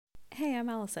Hey, I'm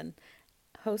Alyson,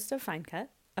 host of Fine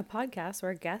Cut, a podcast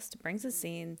where a guest brings a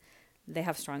scene they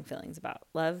have strong feelings about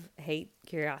love, hate,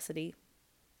 curiosity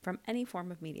from any form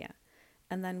of media.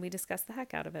 And then we discuss the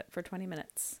heck out of it for 20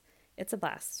 minutes. It's a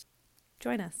blast.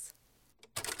 Join us.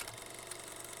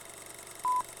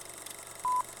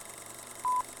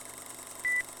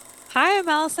 Hi, I'm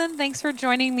Allison. Thanks for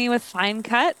joining me with Fine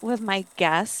Cut with my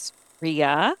guest,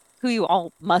 Ria, who you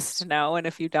all must know. And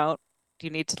if you don't, you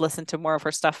need to listen to more of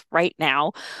her stuff right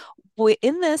now.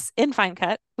 In Fine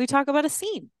Cut, we talk about a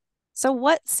scene. So,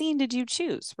 what scene did you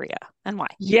choose, Ria, and why?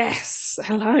 Yes.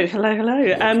 Hello, hello, hello.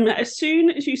 As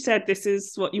soon as you said this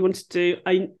is what you wanted to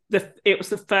do, it was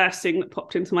the first thing that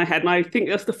popped into my head, and I think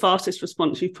that's the fastest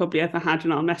response you've probably ever had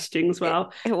in our messaging as It,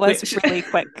 well. it was Which, really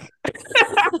quick.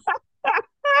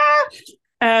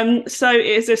 so it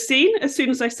is a scene. As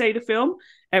soon as I say the film,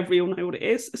 everyone will know what it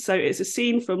is. So it's a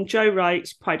scene from Joe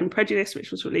Wright's Pride and Prejudice,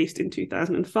 which was released in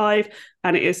 2005,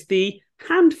 and it is the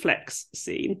hand flex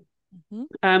scene.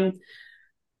 Mm-hmm.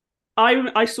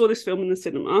 I saw this film in the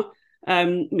cinema,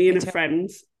 me Me and a too. friend,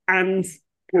 and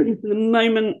the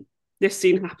moment this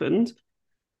scene happened,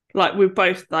 like we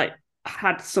both like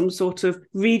had some sort of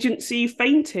Regency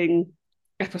fainting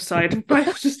episode.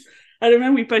 Both just, I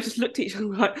remember we both just looked at each other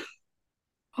and were like,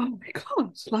 "Oh my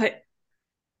god!" Like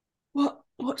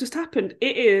what just happened?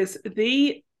 It is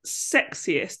the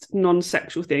sexiest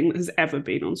non-sexual thing that has ever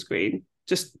been on screen.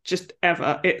 Just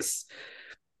ever.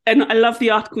 And I love the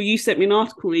article. You sent me an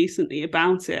article recently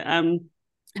about it.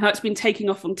 How it's been taking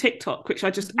off on TikTok, which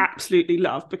I just Mm-hmm. absolutely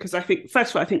love because I think,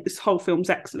 first of all, I think this whole film's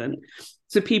excellent.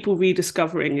 So people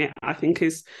rediscovering it, I think,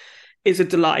 is a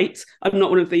delight. I'm not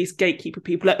one of these gatekeeper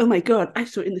people like, oh my god, I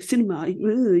saw it in the cinema.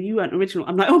 You weren't original.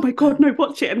 I'm like, oh my god, no,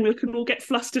 watch it, and we can all get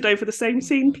flustered over the same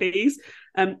scene, Mm-hmm. please.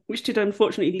 Which did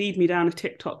unfortunately lead me down a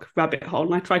TikTok rabbit hole,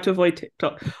 and I try to avoid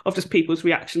TikTok of just people's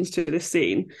reactions to this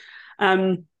scene.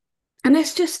 Um, and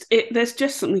there's just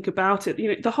something about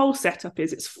it. The whole setup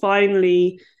is it's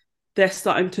finally they're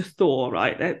starting to thaw,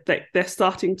 right? They're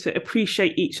starting to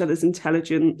appreciate each other's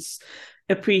intelligence,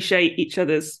 appreciate each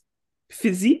other's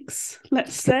physiques,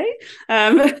 let's say.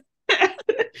 um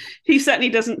he certainly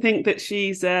doesn't think that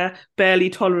she's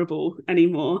barely tolerable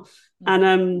anymore. And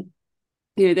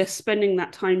Mm-hmm. they're spending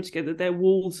that time together. Their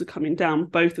walls are coming down,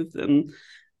 both of them.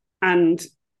 And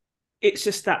it's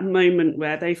just that moment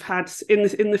where they've had in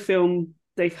the film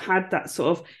they've had that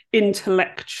sort of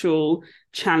intellectual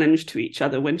challenge to each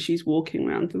other when she's walking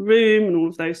around the room and all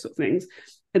of those sort of things.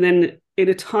 And then in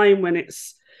a time when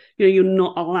it's you're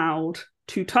not allowed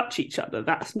to touch each other,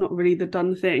 that's not really the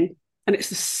done thing. And it's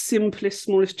the simplest,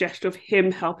 smallest gesture of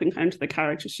him helping her into the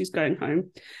carriage as she's going home,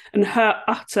 and her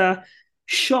utter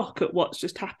shock at what's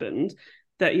just happened.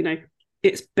 That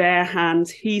it's bare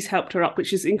hands. He's helped her up,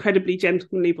 which is incredibly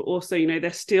gentlemanly, but also,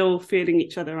 they're still feeling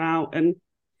each other out. And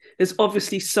there's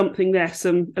obviously something there,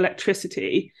 some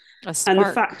electricity. A And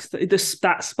the spark. fact that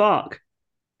that spark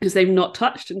is they've not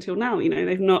touched until now.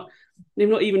 They've not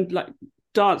even like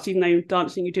danced, even though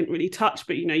dancing you didn't really touch,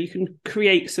 but you can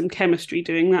create some chemistry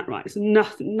doing that, right? So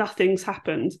nothing's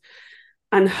happened.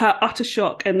 And her utter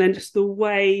shock, and then just the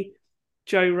way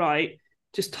Joe Wright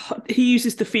just he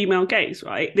uses the female gaze,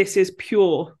 right? This is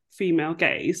pure female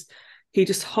gaze. He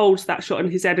just holds that shot,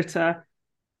 and his editor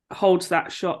holds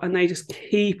that shot, and they just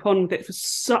keep on with it for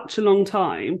such a long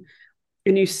time.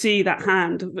 And you see that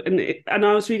hand, and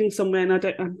I was reading somewhere, and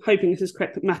I'm hoping this is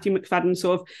correct, that Matthew McFadden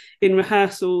sort of in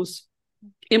rehearsals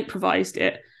improvised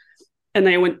it, and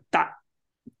they went, that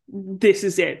this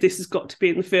is it, this has got to be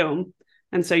in the film.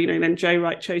 And so then Joe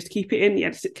Wright chose to keep it in, the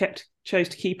editor chose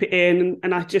to keep it in,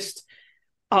 and I just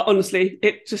honestly,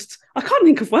 I can't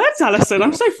think of words, Alyson.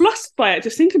 I'm so flustered by it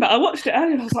just thinking about it. I watched it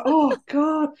earlier and I was like, oh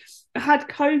God, I had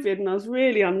COVID and I was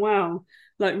really unwell,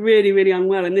 like really, really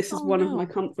unwell. And this is Oh one of my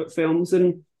no. comfort films.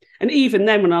 And even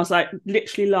then, when I was like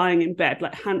literally lying in bed,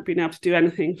 like hadn't been able to do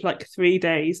anything for like 3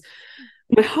 days,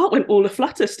 my heart went all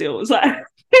aflutter still. It was like,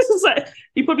 this is like,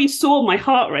 you probably saw my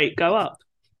heart rate go up.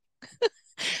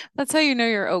 That's how you know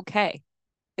you're okay.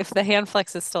 If the hand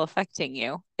flex is still affecting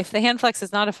you. If the hand flex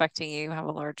is not affecting you, you have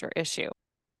a larger issue.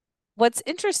 What's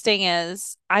interesting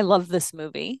is I love this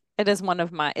movie. It is one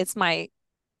of my, it's my,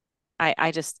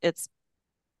 I just, it's,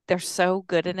 they're so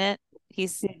good in it.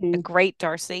 He's a Mm-hmm. great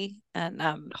Darcy, and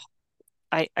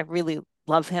I really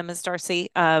love him as Darcy.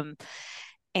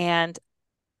 And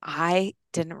I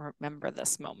didn't remember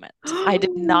this moment. I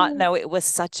did not know it was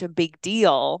such a big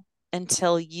deal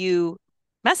until you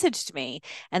messaged me.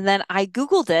 And then I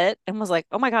Googled it and was like,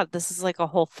 oh my God, this is like a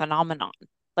whole phenomenon.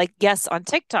 Like, yes, on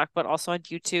TikTok, but also on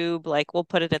YouTube. Like, we'll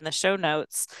put it in the show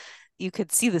notes. you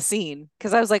could see the scene,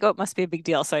 because I was like, oh, it must be a big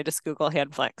deal. So I just Google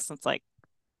hand flex. It's like,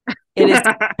 it is.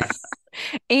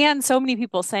 And so many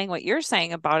people saying what you're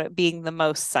saying about it being the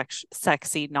most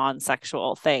sexy,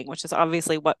 non-sexual thing, which is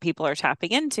obviously what people are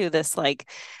tapping into, this like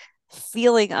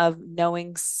feeling of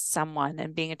knowing someone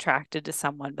and being attracted to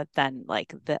someone, but then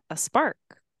like a spark,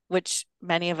 which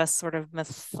many of us sort of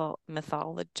mythologize,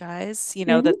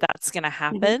 Mm-hmm. that's going to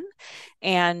Mm-hmm. happen.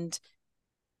 And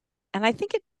I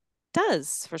think it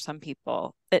does for some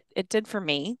people. It did for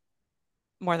me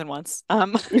more than once.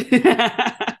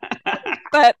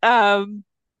 But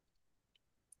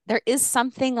there is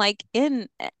something like in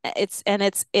it's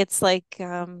like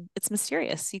it's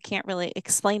mysterious. You can't really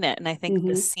explain it. And I think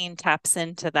this Mm-hmm. scene taps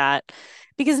into that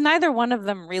because neither one of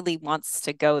them really wants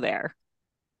to go there.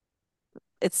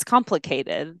 It's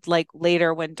complicated. Like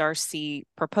later when Darcy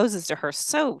proposes to her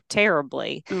so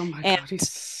terribly. Oh my And God, he's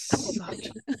such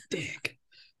a dick.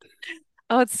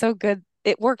 oh, it's so good.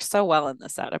 It works so well in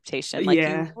this adaptation. Like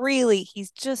Yeah.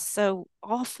 he's just so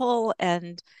awful.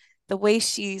 And the way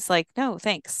she's like, no,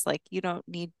 thanks. Like you don't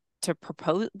need to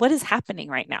propose. What is happening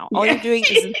right now? All you're Yeah. doing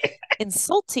is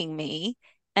insulting me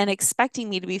and expecting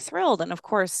me to be thrilled. And of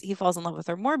course, he falls in love with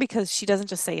her more because she doesn't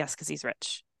just say yes because he's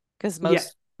rich, because Yeah.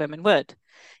 most women would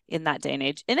in that day and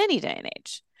age, in any day and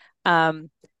age. Um,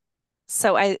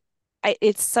 so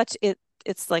it's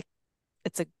like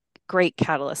it's a great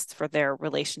catalyst for their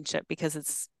relationship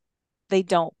because they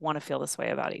don't want to feel this way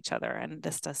about each other, and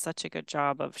this does such a good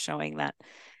job of showing that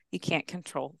you can't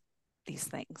control these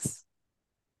things.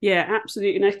 Yeah,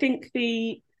 absolutely. And I think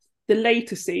the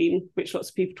later scene, which lots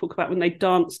of people talk about when they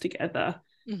dance together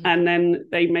Mm-hmm. and then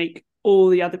they make all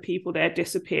the other people there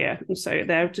disappear. And so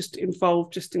they're just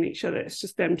involved just in each other. It's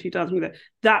just them two dancing with it.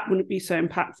 That wouldn't be so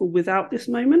impactful without this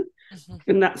moment. Mm-hmm.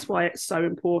 And that's why it's so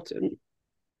important.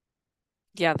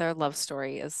 Yeah, their love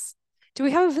story is. Do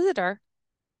we have a visitor?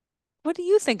 What do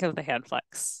you think of the hand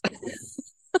flex?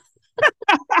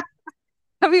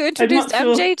 Have you I'm introduced not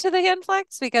sure. MJ to the hand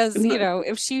flex? Because, I'm not,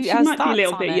 if she she has might be a thoughts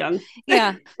little on bit it, young.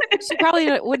 yeah, she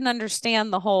probably wouldn't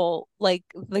understand the whole, like,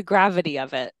 the gravity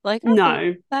of it. Like, oh,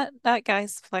 No, that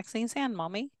guy's flexing his hand,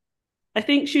 mommy. I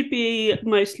think she'd be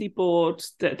mostly bored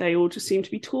that they all just seem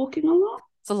to be talking a lot.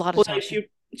 It's a lot of Although talking.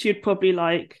 she'd probably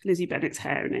like Lizzie Bennett's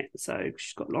hair in it, so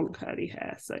she's got long curly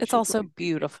hair, so It's she'd also probably be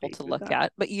a bit beautiful to pleased with look that.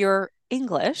 at, but you're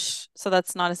English, so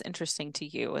that's not as interesting to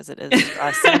you as it is to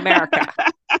us in America.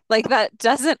 Like that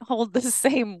doesn't hold the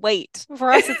same weight.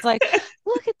 For us, it's like,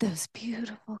 look at those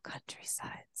beautiful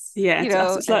countrysides, Yeah, to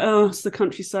us it's like, and oh, it's the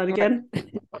countryside again.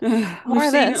 We've more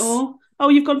of seen it this. all. Oh,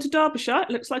 you've gone to Derbyshire. It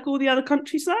looks like all the other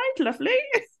countryside. Lovely.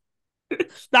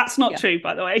 That's not Yeah. true,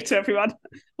 by the way, to everyone.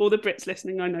 All the Brits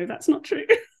listening, I know that's not true.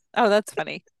 Oh, that's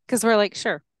funny. Because we're like,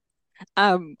 sure.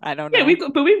 I don't Yeah, know.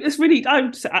 it's really, I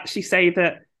would actually say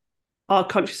that our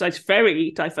countryside's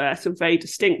very diverse and very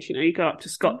distinct. You go up to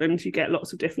Scotland, you get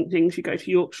lots of different things. You go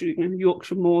to Yorkshire,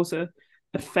 Yorkshire moors are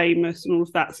famous and all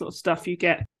of that sort of stuff. You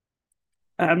get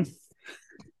um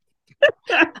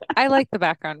I like the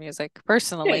background music good,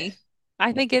 personally.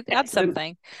 I think it adds excellent.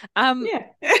 something. Um, Yeah.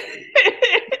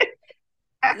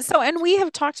 and we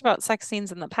have talked about sex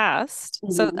scenes in the past.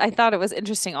 So Mhm. I thought it was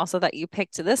interesting also that you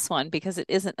picked this one because it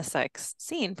isn't a sex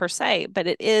scene per se, but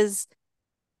it is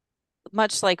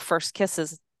much like first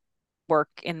kisses work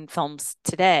in films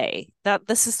today. That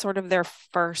this is sort of their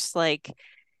first like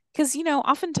because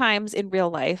oftentimes in real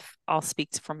life, I'll speak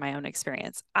from my own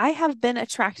experience. I have been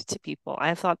attracted to people.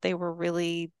 I thought they were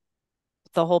really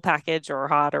the whole package or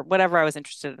hot or whatever I was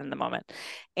interested in the moment.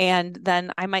 And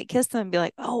then I might kiss them and be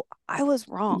like, "Oh, I was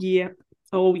wrong. Yeah.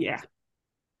 Oh yeah.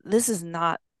 This is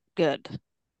not good."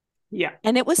 Yeah.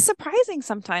 And it was surprising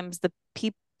sometimes the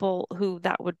people who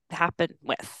that would happen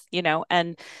with.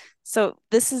 And so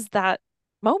this is that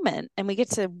moment and we get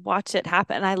to watch it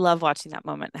happen. And I love watching that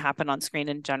moment happen on screen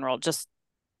in general, just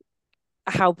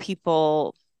how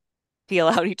people feel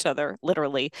out each other,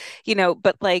 literally,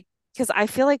 but like, because I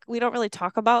feel like we don't really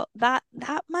talk about that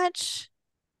much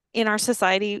in our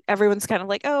society. Everyone's kind of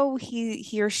like, oh, he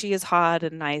or she is hot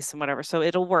and nice and whatever, so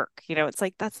it'll work. It's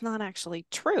like that's not actually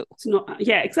true. It's not,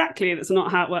 yeah, exactly. That's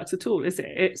not how it works at all, is it?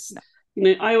 It's,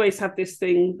 No. I always have this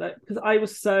thing that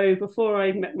because before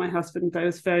I met my husband, I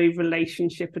was very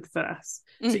relationship adverse.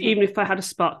 So Mm-hmm. even if I had a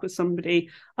spark with somebody,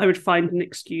 I would find an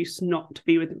excuse not to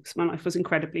be with them because my life was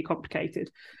incredibly complicated.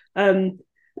 And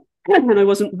I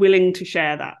wasn't willing to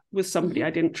share that with somebody Mm-hmm.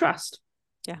 I didn't trust.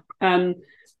 Yeah. And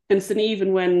so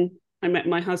even when I met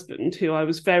my husband, who I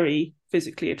was very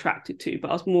physically attracted to, but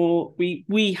I was more,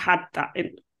 we had that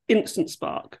instant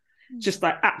spark, Mm-hmm. just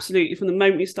like absolutely from the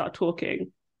moment we started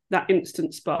talking, that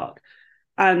instant spark.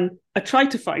 And I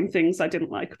tried to find things I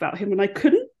didn't like about him, and I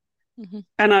couldn't. Mm-hmm.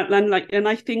 And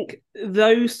I think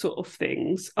those sort of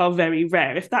things are very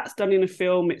rare. If that's done in a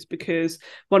film, it's because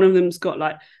one of them's got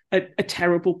like a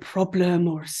terrible problem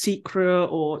or a secret,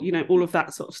 or all of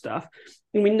that sort of stuff.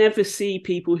 And we never see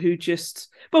people who just,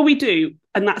 well, we do,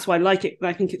 and that's why I like it. And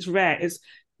I think it's rare is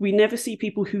we never see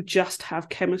people who just have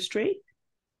chemistry.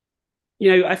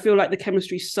 I feel like the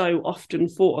chemistry is so often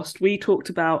forced. We talked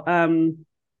about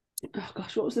oh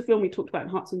gosh, what was the film we talked about in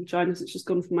Hearts and Vaginas? It's just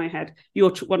gone from my head.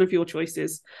 One of your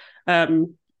choices.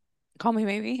 Call Me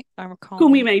Maybe. I recall Call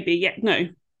Me me. Maybe. Yeah, no, No,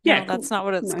 yeah, that's cool. not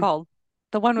what it's No, called.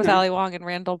 The one with no. Ali Wong and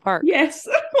Randall Park. Yes,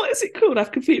 what is it called?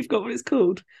 I've completely forgot what it's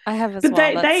called. I have as But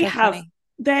well. That's they so have funny.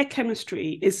 their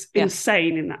chemistry is Yeah.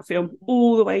 insane in that film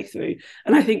all the way through,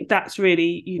 and I think that's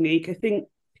really unique. I think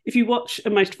if you watch A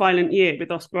Most Violent Year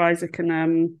with Oscar Isaac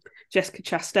and Jessica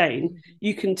Chastain, Mhm.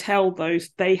 you can tell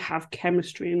they have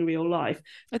chemistry in real life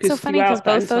It's so because funny because throughout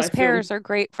that both those entire film, pairs are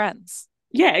great friends.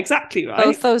 yeah, exactly Both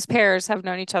right, those pairs have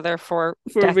known each other for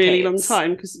for a really long decades.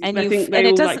 time because And I think and they it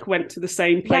all doesn't, like went to the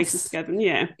same places yes. together. And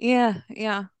yeah, Yeah,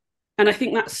 yeah, and I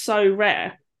think that's so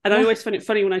rare. And I yeah. always find it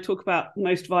funny when I talk about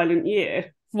Most Violent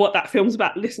Year, what that film's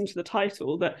about. Listen to the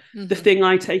title. That the Hmm. thing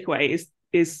I take away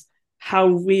is how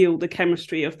real the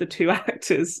chemistry of the two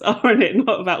actors are in it,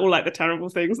 not about all like the terrible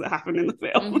things that happen in the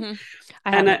film. Hmm.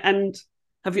 I And haven't and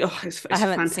have you? Oh, I it's a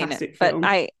haven't seen it, fantastic but film.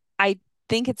 I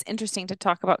think it's interesting to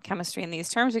talk about chemistry in these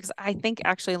terms because I think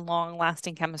actually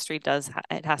long-lasting chemistry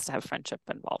it has to have friendship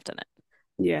involved in it.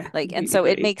 Yeah, Like, and completely so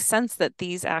it agree. makes sense that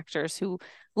these actors who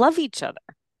love each other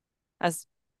as,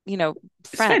 It's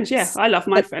friends. Yeah, friends, I love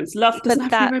my but friends. Love but doesn't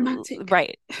have to be that romantic.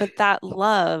 right, but that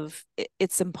love,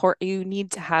 it's important. You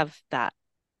need to have that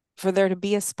for there to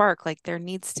be a spark. Like there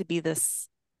needs to be this,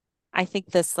 I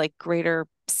think this like greater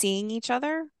seeing each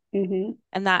other. Hmm.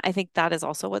 And that I think that is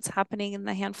also what's happening in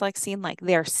the hand flex scene. Like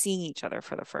they're seeing each other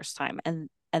for the first time. And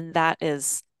that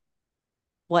is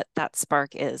what that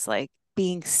spark is, like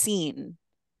being seen,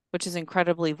 which is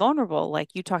incredibly vulnerable. Like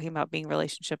you talking about being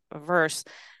relationship averse.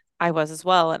 I was as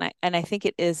well. And I think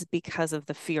it is because of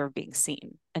the fear of being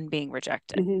seen and being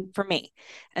rejected Hmm. for me.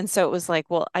 And so it was like,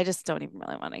 well, I just don't even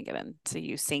really want to get into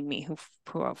you seeing me who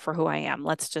for who I am.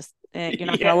 Let's just you're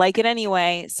not going to Yeah. like it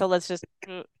anyway. So let's just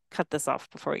cut this off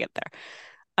before we get there.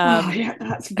 Oh, Um, yeah,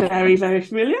 that's very, very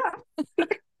familiar.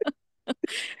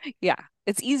 yeah,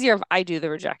 it's easier if I do the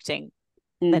rejecting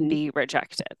than Hmm. be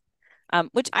rejected,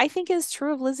 which I think is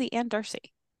true of Lizzie and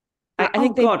Darcy. I Oh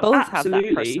think they God, both have that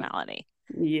absolutely. personality.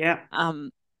 Yeah.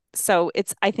 Um, so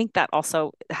I think that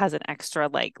also has an extra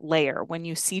like layer when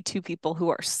you see two people who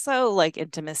are so like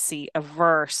intimacy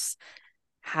averse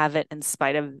have it in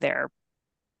spite of their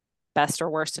best or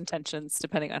worst intentions,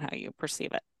 depending on how you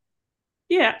perceive it.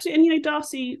 Yeah, absolutely. And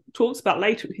Darcy talks about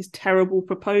later in his terrible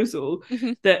proposal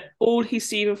Hmm. that all he's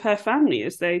seen of her family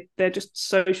is they're just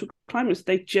social climbers.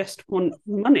 They just want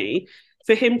money.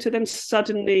 For him to then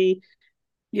suddenly,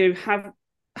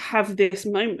 have this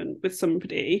moment with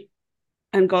somebody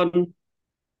and gone,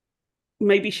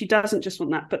 maybe she doesn't just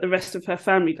want that, but the rest of her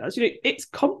family does. It's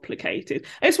complicated.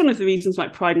 It's one of the reasons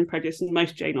like Pride and Prejudice and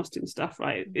most Jane Austen stuff,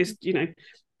 right, is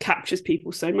captures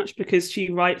people so much because she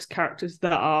writes characters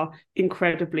that are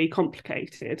incredibly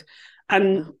complicated.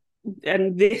 Yeah.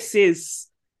 And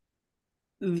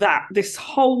this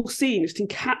whole scene just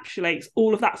encapsulates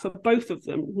all of that for both of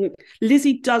them.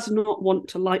 Lizzie does not want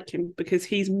to like him because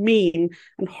he's mean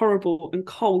and horrible and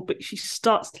cold, but she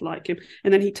starts to like him,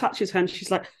 and then he touches her and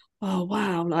she's like, oh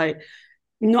wow, like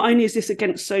not only is this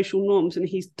against social norms and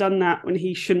he's done that when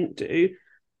he shouldn't do,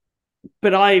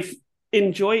 but I've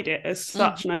enjoyed it as Mhm.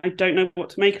 such, and I don't know what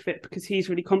to make of it because he's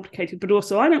really complicated. But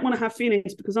also, I don't want to have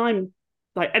feelings because I'm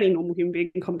like any normal human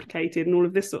being, complicated and all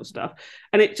of this sort of stuff.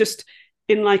 And it just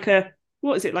in like a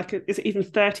what is it like? Is it even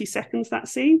 30 seconds that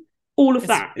scene? All of It's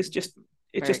that is just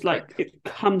it very just like quick. it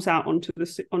comes out onto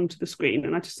the screen,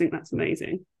 and I just think that's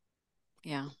amazing.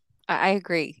 Yeah, I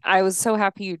agree. I was so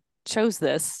happy you chose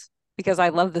this because I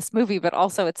love this movie, but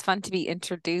also it's fun to be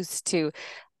introduced to.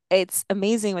 It's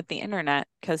amazing with the internet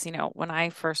because, when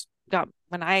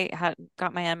I had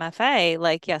got my MFA,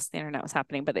 like, yes, the internet was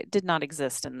happening, but it did not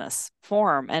exist in this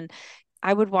form. And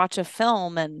I would watch a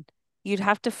film and you'd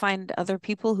have to find other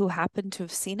people who happened to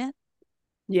have seen it.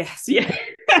 Yes, yeah.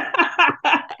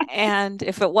 And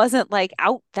if it wasn't like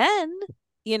out then,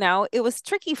 it was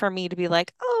tricky for me to be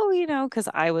like, oh, because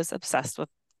I was obsessed with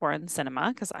foreign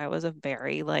cinema because I was a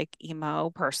very like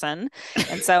emo person.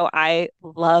 And so I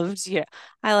loved,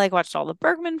 I like watched all the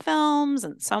Bergman films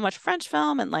and so much French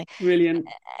film and like, Brilliant.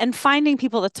 and finding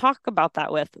people to talk about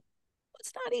that with,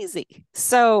 it's not easy.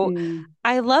 So Mm.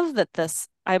 I love that this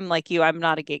I'm like you, I'm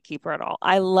not a gatekeeper at all.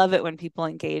 I love it when people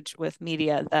engage with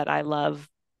media that I love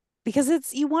because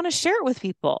it's you want to share it with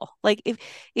people. Like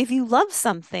if you love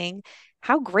something,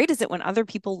 how great is it when other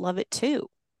people love it too?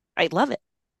 I love it.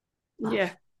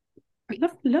 Yeah,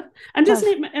 Love. I love, and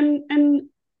doesn't Love. it? And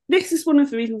this is one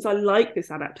of the reasons I like this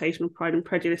adaptation of Pride and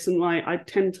Prejudice, and why I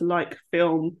tend to like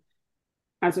film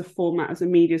as a format, as a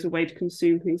media, as a way to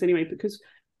consume things anyway. Because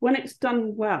when it's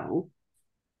done well,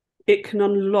 it can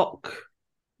unlock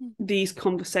these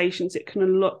conversations. It can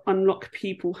unlock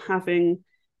people having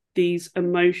these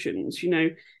emotions.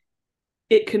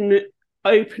 It can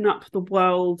open up the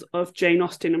world of Jane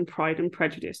Austen and Pride and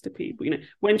Prejudice to people.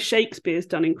 When Shakespeare's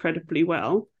done incredibly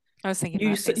well, I was thinking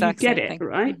you that you exact get same it, thing.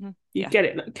 right? You Yeah. get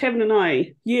it. Like Kevin and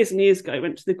I, years and years ago,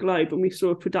 went to the Globe and we saw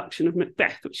a production of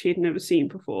Macbeth, which he had never seen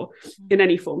before Mm-hmm. in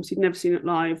any forms. He'd never seen it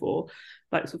live or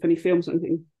like sort of any films or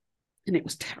anything. And it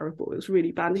was terrible. It was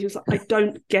really bad. And he was like, I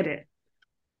don't get it.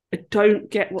 I don't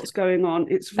get what's going on.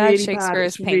 It's Bad really bad. Shakespeare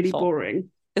is It's really painful. boring.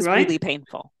 Is Right? really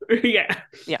painful. Yeah.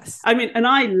 Yes. I mean, and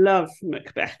I love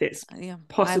Macbeth. It's Yeah. I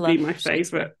possibly love my Shakespeare.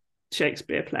 favourite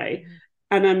Shakespeare play.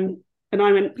 Mm-hmm. And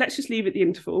I went, let's just leave at the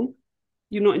interval.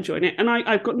 You're not enjoying it. And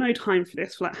I've got no time for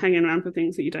this, for like hanging around for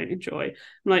things that you don't enjoy.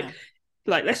 I'm Yeah.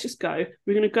 like, let's just go.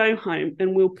 We're gonna go home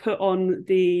and we'll put on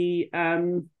the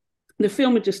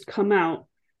film had just come out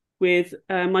with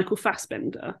Michael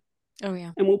Fassbender, Oh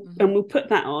yeah. and Mm-hmm. we'll put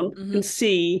that on Mm-hmm. and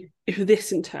see if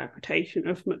this interpretation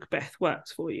of Macbeth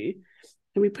works for you.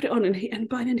 And we put it on, and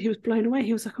by then he was blown away.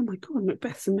 He was like, "Oh my god,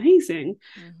 Macbeth's amazing!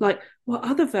 Mm-hmm. Like, what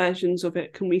other versions of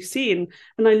it can we see?" And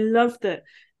I love that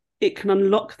it can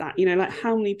unlock that. Like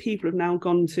how many people have now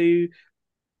gone to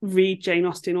read Jane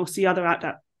Austen or see other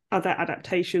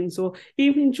adaptations, or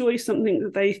even enjoy something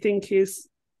that they think is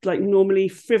like normally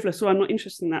frivolous, or I'm not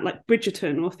interested in that, like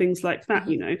Bridgerton or things like that.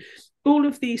 Mm-hmm. All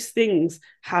of these things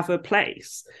have a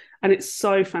place, and it's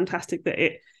so fantastic that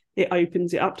it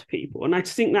opens it up to people. And I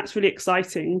just think that's really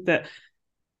exciting that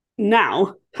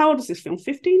now, how old is this film?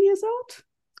 15 years old?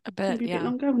 A bit. Maybe a bit Yeah.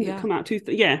 longer. When did it Yeah. come out?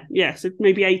 Yeah. So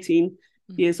maybe 18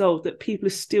 Mm-hmm. years old, that people are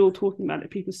still talking about it.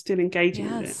 People are still engaging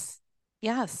with it. Yes.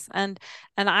 Yes. And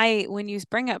I when you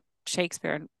bring up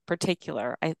Shakespeare in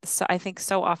particular, I think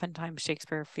so oftentimes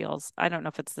Shakespeare feels, I don't know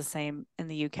if it's the same in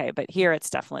the UK, but here it's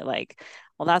definitely like,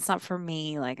 well, that's not for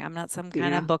me. Like I'm not some kind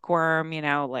of Yeah. bookworm,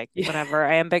 like Yeah. whatever,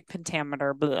 iambic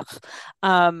pentameter, blah.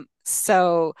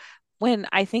 So when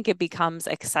I think it becomes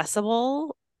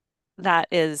accessible, that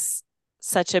is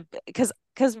such a because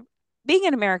being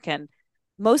an American,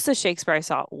 most of Shakespeare I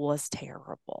saw was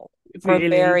terrible for a Really.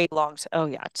 very long time. Oh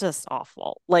yeah, just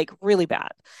awful, like really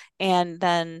bad. And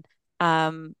then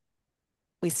um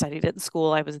we studied it in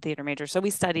school. I was a theater major, so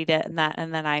we studied it and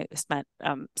then I spent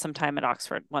some time at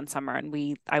Oxford one summer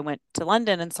and I went to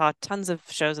London and saw tons of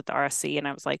shows at the RSC and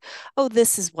I was like, oh,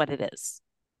 this is what it is.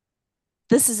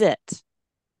 This is it.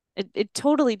 It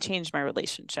totally changed my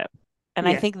relationship. And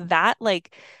I Yeah. think that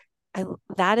like I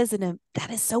that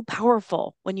is so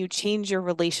powerful when you change your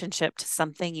relationship to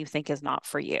something you think is not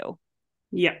for you.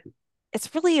 Yeah.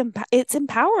 It's really it's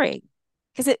empowering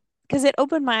because it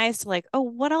opened my eyes to like, oh,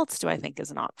 what else do I think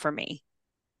is not for me?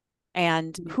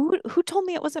 And Yeah. who told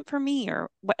me it wasn't for me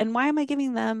and why am I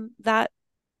giving them that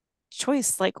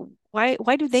choice? Like why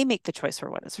do they make the choice for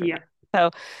what is for me? Yeah.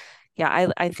 So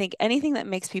yeah, I think anything that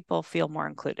makes people feel more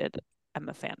included, I'm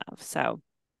a fan of. So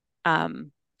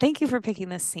thank you for picking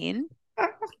this scene.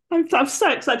 I'm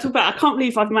so excited about it. I can't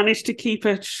believe I've managed to keep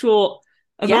a short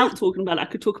Yeah, amount talking about it. I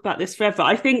could talk about this forever.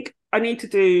 I think I need to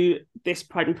do this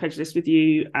Pride and Prejudice with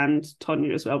you and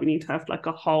Tonya as well. We need to have like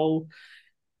a whole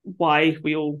why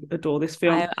we all adore this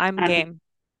film. I'm And game.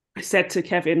 I said to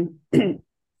Kevin,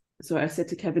 sorry, I said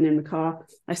to Kevin in the car,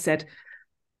 I said,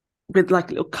 with like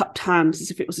little cupped hands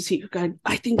as if it was a secret, going,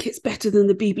 I think it's better than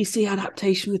the BBC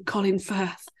adaptation with Colin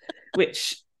Firth,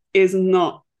 which is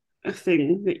not a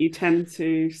thing that you tend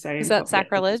to say Is in that public.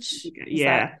 sacrilege?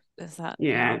 Yeah, Is that yeah.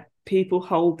 yeah. People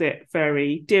hold it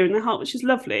very dear in their heart, which is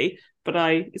lovely. But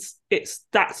it's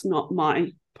that's not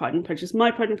my Pride and Prejudice.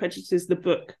 My Pride and Prejudice is the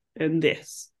book and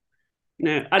this.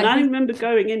 And I I think remember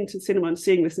going into cinema and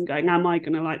seeing this and going, "Am I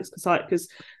going to like this?" Because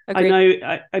agreed.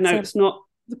 I know Same. it's not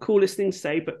the coolest thing to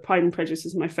say, but Pride and Prejudice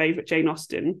is my favorite Jane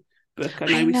Austen book. I I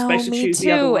know we're know, supposed to me choose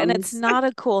the other too. And it's ones. not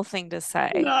a cool thing to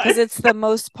say No, because it's the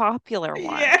most popular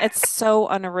one. yeah, It's so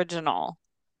unoriginal.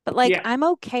 But like yeah, I'm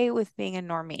okay with being a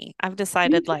normie. I've me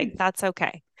decided like too. that's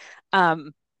okay.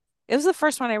 Um, it was the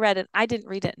first one I read, and I didn't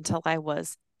read it until I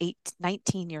was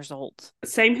 19 years old.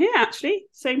 Same here, actually.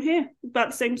 Same here. About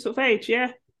the same sort of age.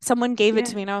 Yeah, Someone gave it yeah,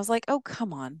 to me, and I was like, oh,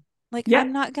 come on. Like, yeah,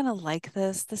 I'm not gonna like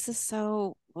this. This is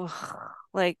so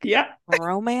like yeah.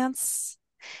 romance.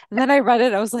 And then I read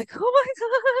it. I was like, oh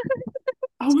my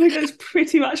Oh my god, it's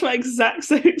pretty much my exact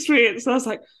same experience. I was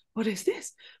like, what is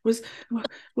this? Was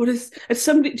what is and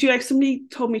somebody do you know somebody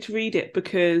told me to read it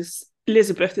because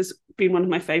Elizabeth has been one of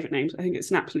my favorite names. I think it's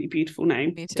an absolutely beautiful God.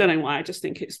 name. Me too. Don't know why. I just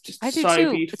think it's just I do so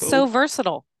too. It's so beautiful.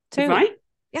 versatile too. Right?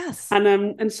 Yes.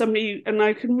 And somebody and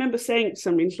I can remember saying to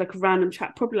somebody, it's like a random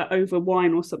chat, probably like over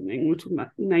wine or something. We're talking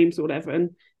about names or whatever,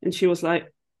 and she was like,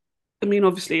 I mean,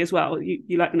 obviously as well,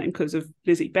 you like the name because of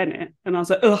Lizzie Bennett, and I was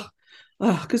like, ugh,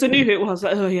 because I knew who it was.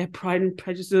 Like, oh yeah, Pride and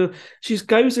Prejudice. She just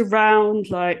goes around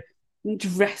like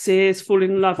dresses, fall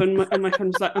in love, and my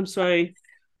friend was like, I'm sorry,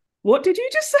 what did you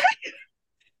just say?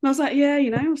 And I was like, yeah,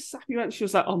 I was sappy about it. She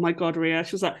was like, oh my God, Ria.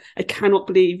 She was like, I cannot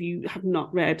believe you have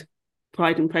not read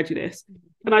Pride and Prejudice.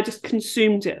 And I just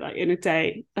consumed it like in a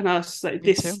day. And I was just like,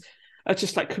 Me this, too. I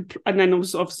just like, and then I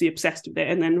was obviously obsessed with it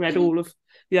and then read Mhm. all of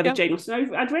the other Yep. Jane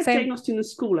Austen. I'd read Same. Jane Austen in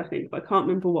school, I think, but I can't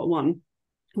remember what one,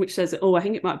 which says, oh, I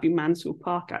think it might be Mansfield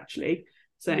Park actually,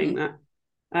 saying Mhm.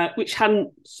 that, which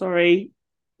hadn't, sorry,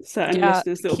 certain Yeah.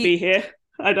 listeners that will be here,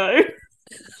 I know,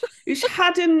 which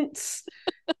hadn't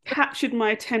captured my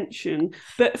attention.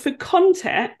 But for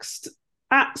context,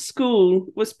 at school,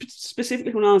 was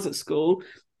specifically when I was at school,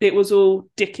 it was all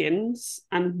Dickens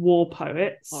and war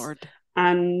poets. Lord.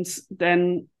 And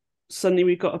then suddenly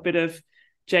we got a bit of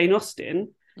Jane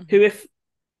Austen, Mhm. who, if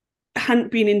hadn't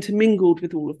been intermingled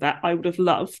with all of that, I would have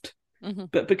loved.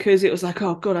 Mhm. But because it was like,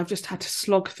 oh God, I've just had to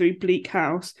slog through Bleak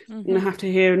House and I Mhm. have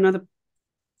to hear another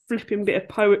flipping bit of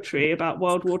poetry about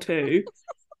World War Two.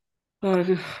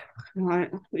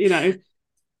 Like,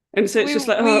 and so it's We just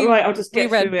like, oh, we right, I'll just we get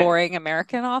through read it. boring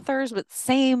American authors, but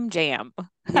same jam.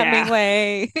 Yeah.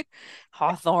 Hemingway,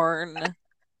 Hawthorne.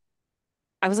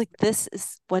 I was like,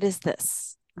 what is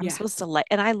this? I'm Yeah. supposed to like,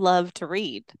 and I love to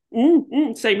read.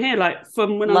 Same here. Like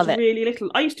from when I was Love it. really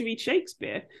little, I used to read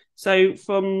Shakespeare. So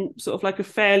from sort of like a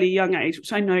fairly young age,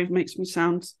 which I know makes me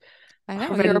sound I know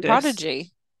you're a horrendous.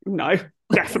 prodigy. No,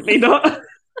 definitely not.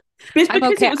 But it's I'm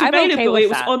because it okay. was I'm okay available. with It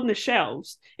was that. on the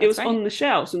shelves. It That's was right. on the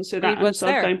shelves, Read and what's so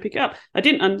I'd go there. and pick it up. I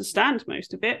didn't understand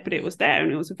most of it, but it Mhm. was there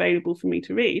and it was available for me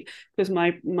to read because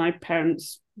my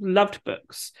parents loved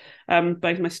books.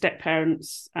 Both my step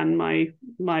parents and my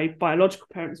biological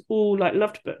parents all like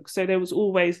loved books, so there was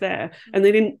always there, and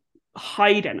they didn't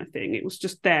hide anything. It was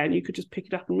just there, and you could just pick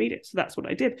it up and read it. So that's what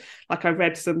I did. Like I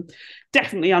read some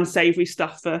definitely unsavory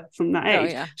stuff from that Oh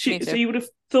age. yeah, me So too. you would have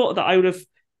thought that I would have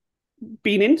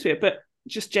been into it, but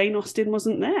just Jane Austen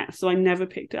wasn't there. So I never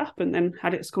picked it up and then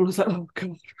had it at school. I was like, oh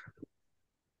God,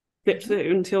 flipped Mhm. through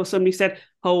until somebody said,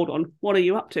 hold on, what are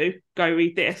you up to? Go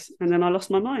read this. And then I lost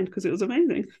my mind because it was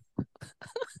amazing.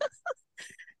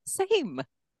 Same.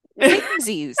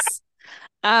 Samesies.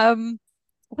 Um,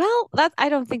 well, that I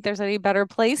don't think there's any better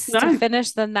place to No.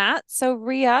 finish than that. So,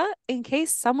 Ria, in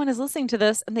case someone is listening to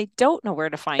this and they don't know where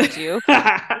to find you,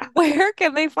 where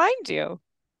can they find you?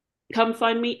 Come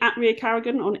find me at Ria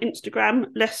Carrogan on Instagram,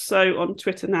 less so on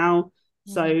Twitter now.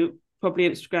 Mhm. So probably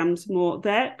Instagram's more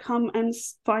there. Come and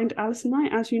find Alyson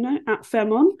and I, as you know, at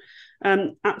Femon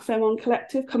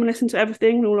Collective. Come and listen to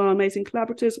everything, all our amazing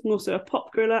collaborators. I'm also a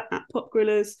pop griller at Pop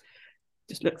Grillers.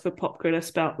 Just look for Pop Griller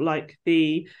spelt like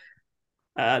the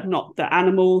not the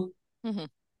animal Mhm.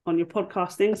 on your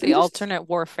podcast things. The And just alternate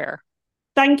warfare.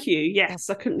 thank you. Yep. Yes,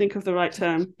 I couldn't think of the right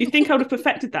term. You'd think I would have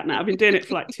perfected that now. I've been doing it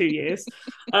for like 2 years.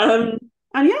 Um,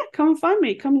 and yeah, come and find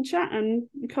me, come and chat, and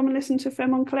come and listen to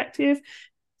Femon Collective.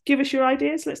 Give us your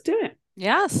ideas. Let's do it.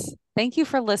 Yes. Thank you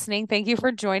for listening. Thank you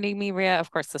for joining me, Ria.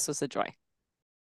 Of course, this was a joy.